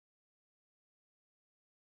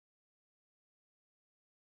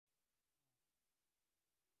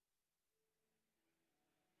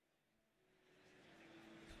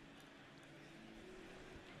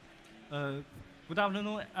Good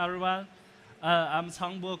afternoon, everyone. I'm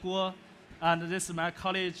Changbo Guo, and this is my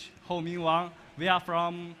colleague Ho Ming Wang. We are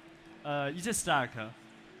from EasyStack.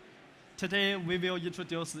 Today, we will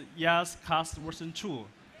introduce ESCaaS version 2,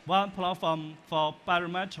 one platform for bare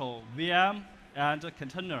metal, VM, and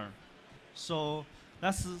container. So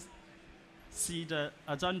let's see the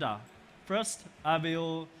agenda. First, I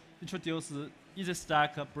will introduce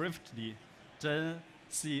EasyStack briefly, then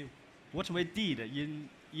see what we did in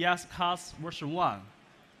ESCaaS version 1,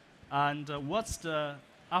 and what's the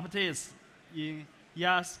updates in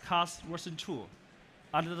ESCaaS version 2.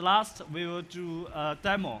 And the last, we will do a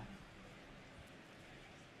demo.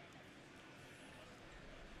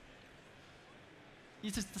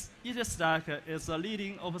 EasyStack is a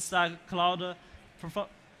leading OpenStack cloud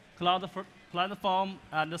platform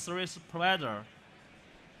and service provider.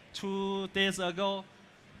 2 days ago,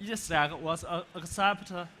 EasyStack was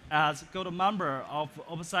accepted as gold member of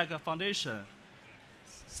OpenStack Foundation.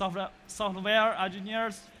 Software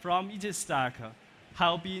engineers from EasyStack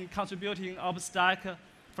have been contributing OpenStack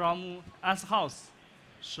from ESCaaS.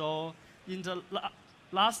 So in the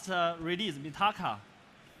last release, Mitaka,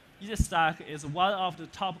 EasyStack is one of the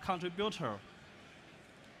top contributors.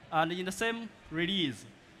 And in the same release,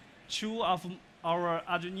 2 of our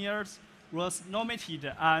engineers was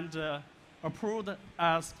nominated and approved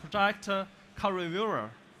as project co-reviewer.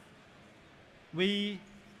 We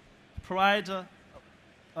provide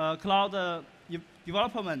cloud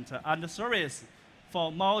development and service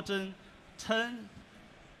for more than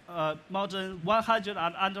 100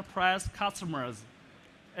 enterprise customers,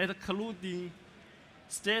 including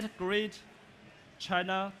State Grid,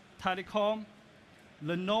 China Telecom,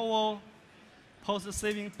 Lenovo, Post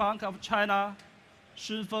Saving Bank of China,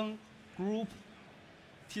 Shunfeng Group,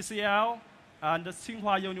 TCL, and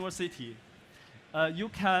Tsinghua University. You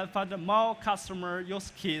can find more customer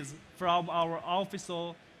use cases from our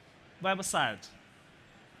official website.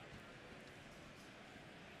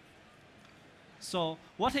 So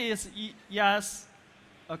what is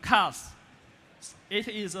ESCaaS? It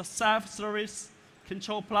is a self-service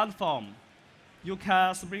control platform. You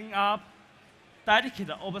can spring up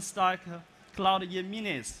dedicated OpenStack cloud in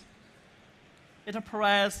minutes. It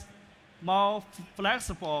provides more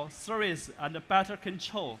flexible service and better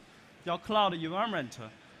control your cloud environment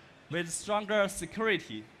with stronger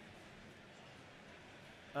security.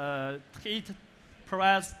 It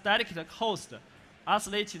provides dedicated host,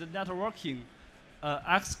 isolated networking,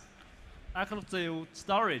 exclusive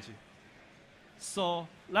storage. So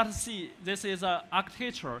let's see, this is an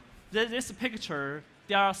architecture. This picture,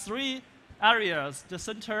 there are 3 areas, the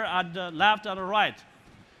center and the left and the right.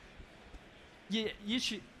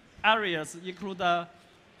 Each areas include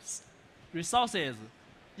resources,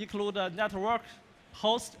 include network,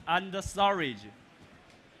 host, and storage.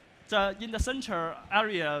 In the center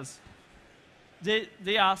areas,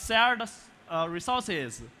 they are shared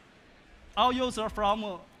resources. All users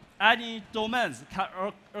from any domains can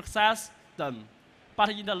access them. But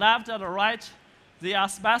in the left and the right, they are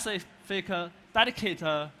specific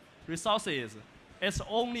dedicated resources. It's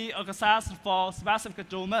only accessed for specific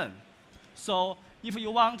domain. So if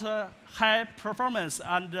you want high performance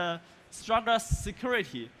and stronger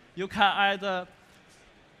security, you can add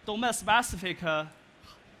domain-specific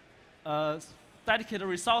dedicated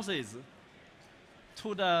resources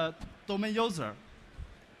to the domain user.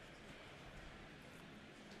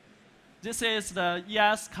 This is the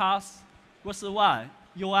ESCaaS version 1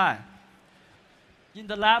 UI. In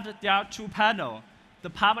the left, there are 2 panels, the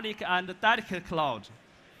public and the dedicated cloud.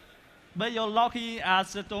 When you log in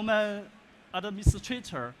as the domain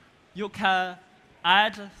administrator, you can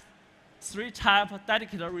add 3 types of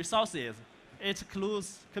dedicated resources. It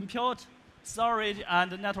includes compute, storage,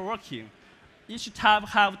 and networking. Each type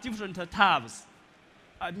have different tabs.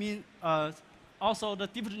 Also the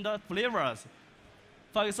different flavors.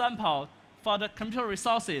 For example, for the compute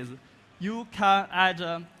resources, you can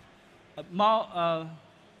add more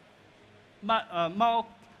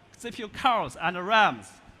CPU cores and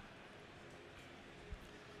RAMs.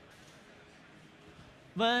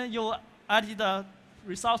 When you add the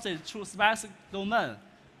resources to specific domain,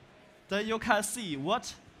 then you can see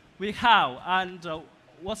what we have and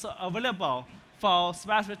what's available for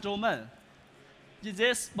specific domain. In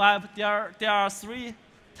this web, there are 3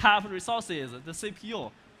 type resources. The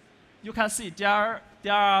CPU, you can see there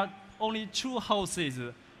are only 2 hosts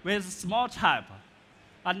with small type,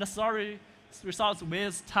 and the storage resource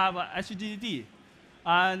with type HDD,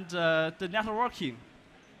 and the networking.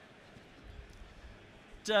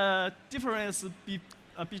 The difference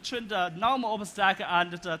between the normal OpenStack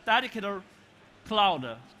and the dedicated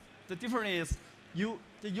cloud, the difference is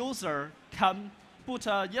the user can put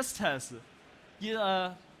a EasyStack in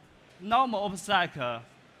a normal OpenStack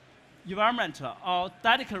environment or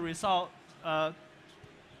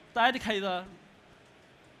dedicated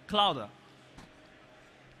cloud.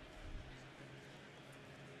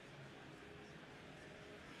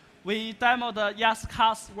 We demoed the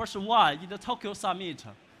ESCaaS version 1 in the Tokyo Summit.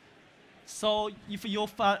 So if you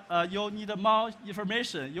need more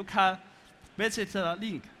information, you can visit the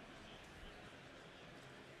link.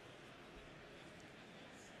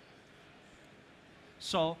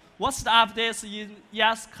 So what's the updates in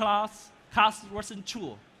ESCaaS version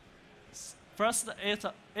 2? First,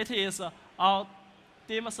 it is our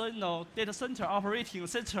dimensional data center operating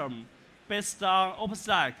system based on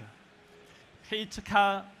OpenStack. It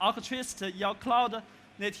can orchestrate your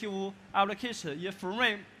cloud-native application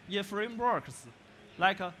in frameworks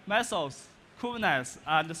like Mesos, Kubernetes,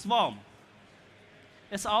 and Swarm.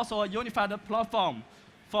 It's also a unified platform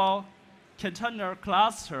for container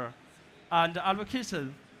cluster and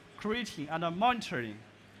application creating and monitoring.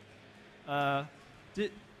 My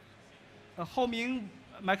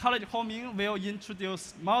colleague Homing will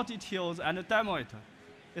introduce more details and demo it.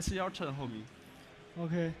 It's your turn, Homing.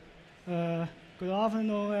 Okay. Good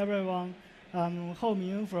afternoon, everyone. I'm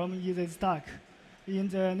Homing from EasyStack. In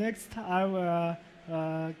the next, I will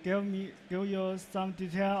give you some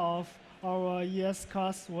detail of our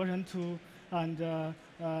ESCaaS version 2, and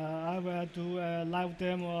I will do a live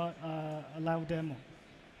demo.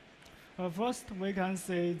 First, we can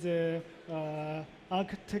see the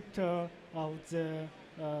architecture of the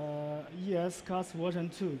ESCaaS version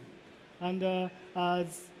 2. And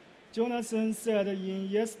as Jonathan said in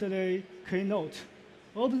yesterday's keynote,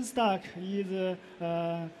 OpenStack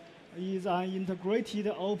is an integrated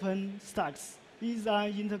OpenStack. Is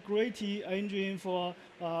an integrated engine for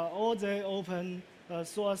all the open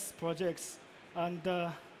source projects. And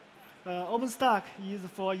OpenStack is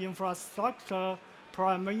for infrastructure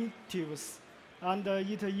primitives. And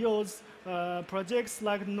it uses projects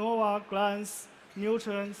like Nova, Glance,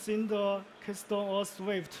 Neutron, Cinder, Keystone, or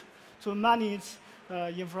Swift to manage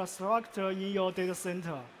infrastructure in your data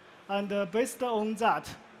center. And based on that,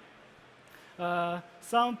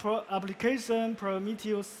 some application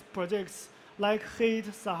primitives projects like Heat,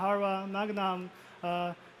 Sahara, Magnum,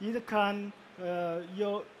 it can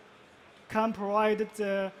provide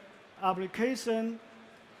the application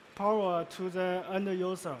power to the end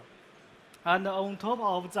user. And on top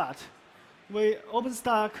of that,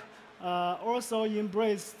 OpenStack also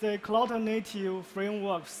embrace the cloud-native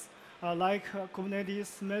frameworks like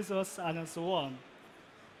Kubernetes, Mesos, and so on.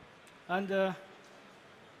 And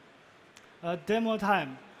demo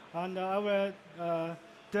time. And I will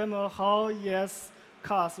demo how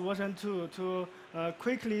ESCaaS version 2 to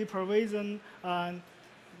quickly provision and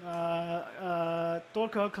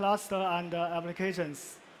Docker cluster and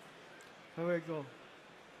applications. Here we go.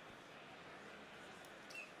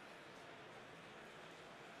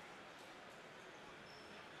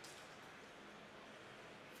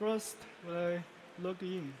 First, we log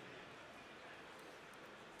in.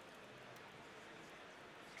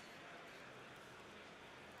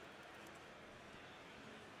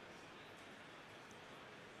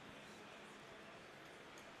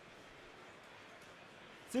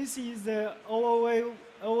 This is the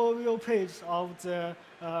overview page of the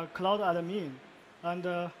cloud admin.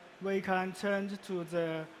 And we can change to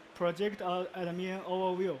the project admin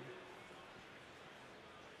overview.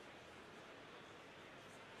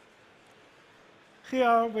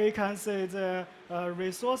 Here we can see the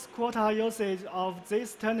resource quota usage of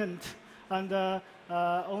this tenant. And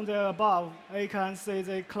on the above, we can see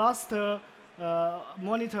the cluster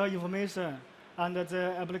monitor information and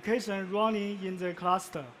the application running in the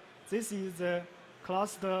cluster. This is the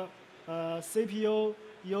cluster CPU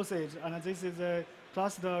usage, and this is the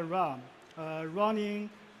cluster RAM running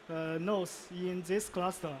nodes in this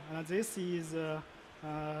cluster. And this is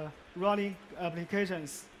running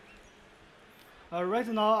applications. Right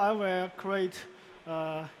now, I will create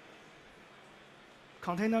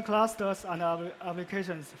container clusters and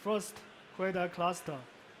applications. First, create a cluster.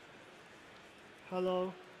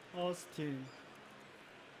 Hello, Austin.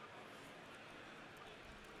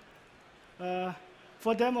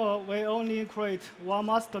 For demo, we only create one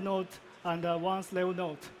master node and one slave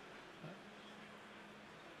node.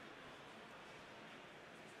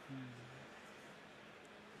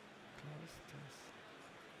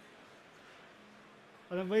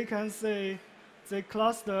 And we can see the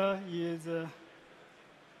cluster is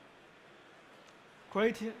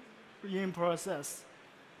created in process.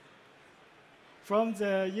 From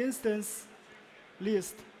the instance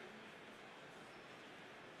list,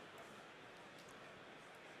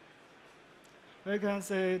 we can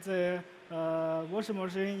say the washing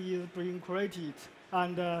machine is being created,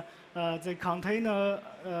 and the container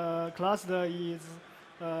cluster is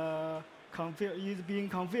being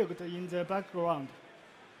configured in the background.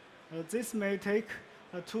 This may take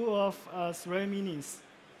 2 or 3 minutes.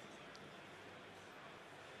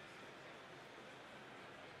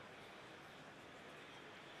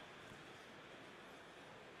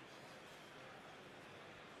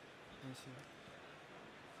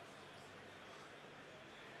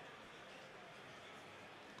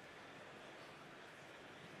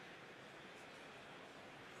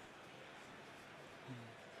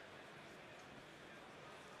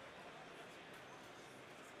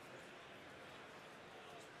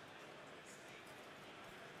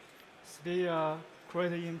 Still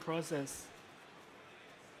creating in process.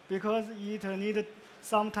 Because it needed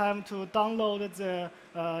some time to download the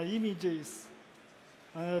images,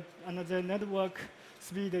 and the network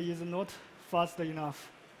speed is not fast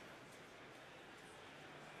enough.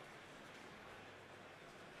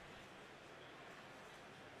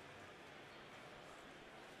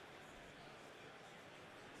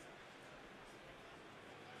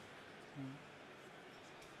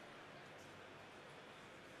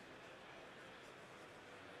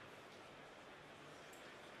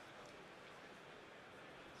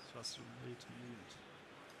 Just wait a minute.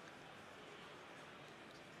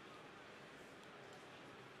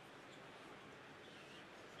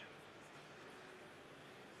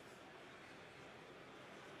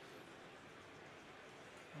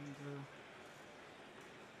 And,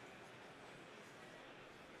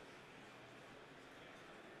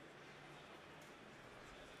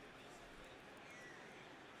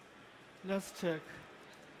 let's check.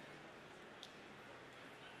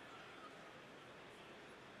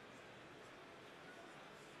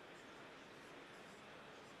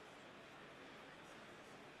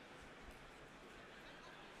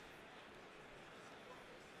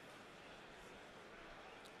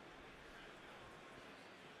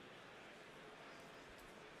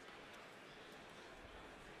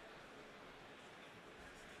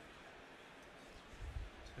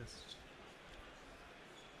 Test.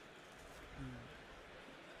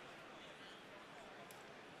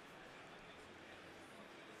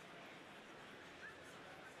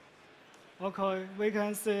 Okay, we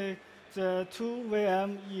can see the 2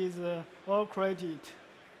 VM is all created,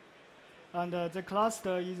 and the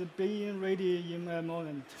cluster is being ready in a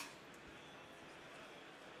moment.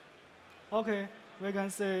 Okay, we can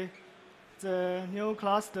see the new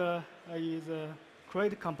cluster is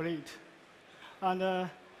create complete. And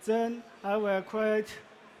then I will create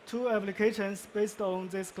 2 applications based on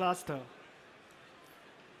this cluster.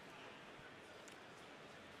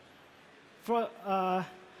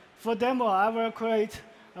 For demo, I will create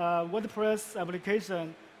a WordPress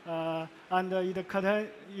application, and it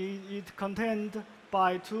contained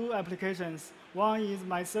by 2 applications. One is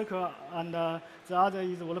MySQL, and the other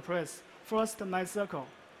is WordPress. First, MySQL.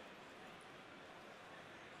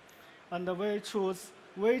 And we choose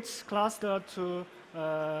which cluster to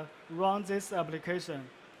run this application.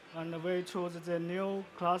 And we choose the new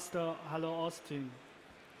cluster, Hello Austin,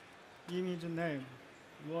 image name,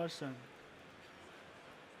 version.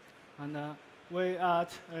 And we add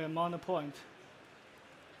a mount point.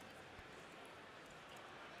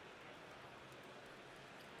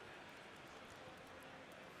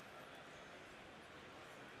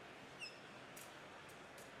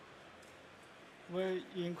 We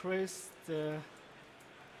increase the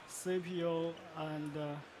CPU and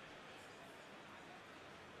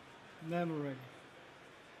memory.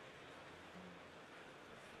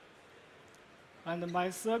 And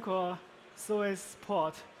MySQL service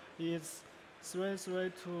port is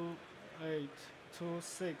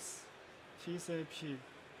 332826 TCP.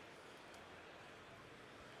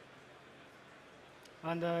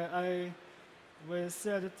 And I will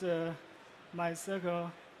set the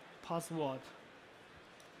MySQL password.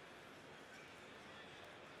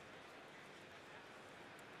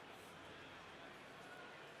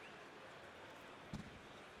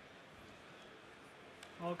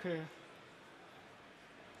 Okay.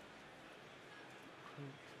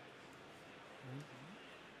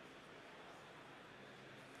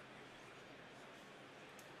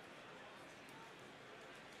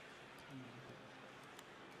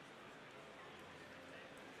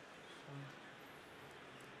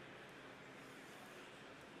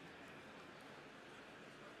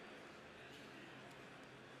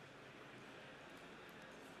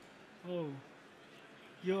 Oh,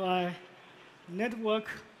 UI network.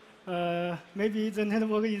 Maybe the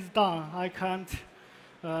network is down. I can't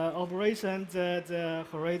operation the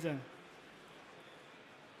horizon.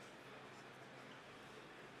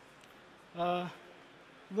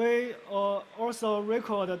 We also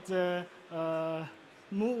record the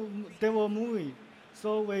demo movie,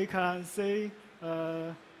 so we can see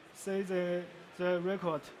the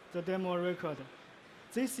record, the demo record.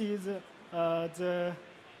 This is the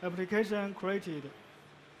application created.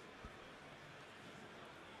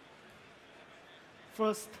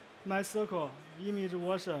 First, MySQL image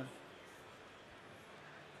version.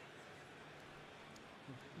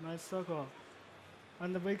 MySQL.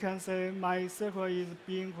 And we can say MySQL is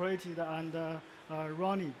being created and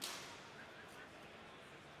running.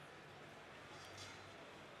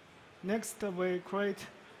 Next, we create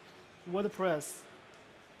WordPress.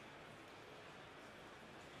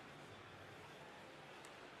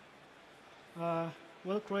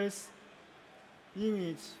 WordPress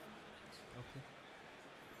image. Okay.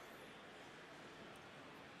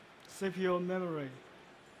 CPU memory.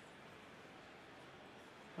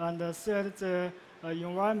 And set the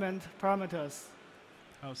environment parameters.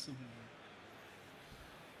 Awesome.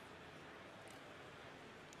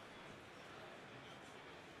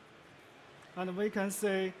 And we can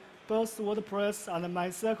say both WordPress and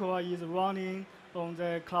MySQL is running on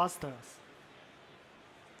the clusters.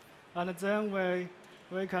 And then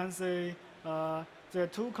we can say the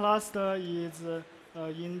two cluster is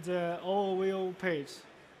in the overview page.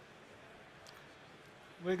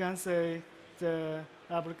 We can say the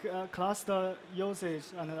cluster usage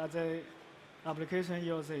and the application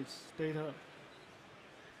usage data.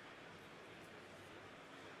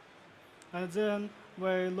 And then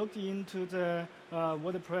we look into the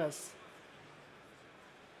WordPress.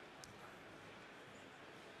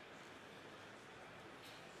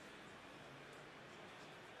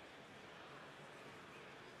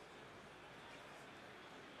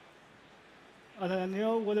 And the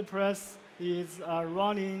new WordPress is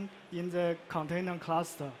running in the container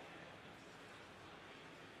cluster.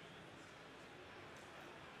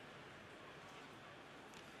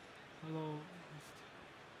 Hello.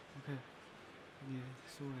 Okay.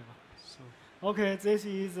 Okay, this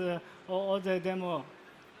is all the demo.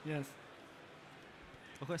 Yes.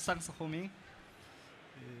 Okay, thanks, Homing.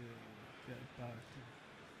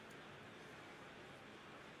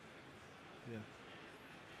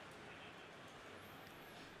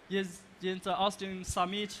 Yes, in the Austin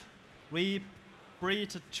Summit, we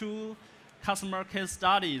brought two customer case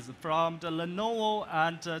studies from the Lenovo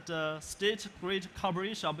and the State Grid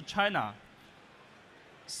Corporation of China.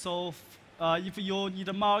 So if you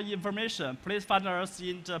need more information, please find us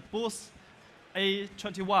in the booth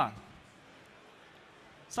A21.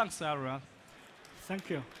 Thanks, everyone. Thank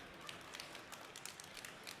you.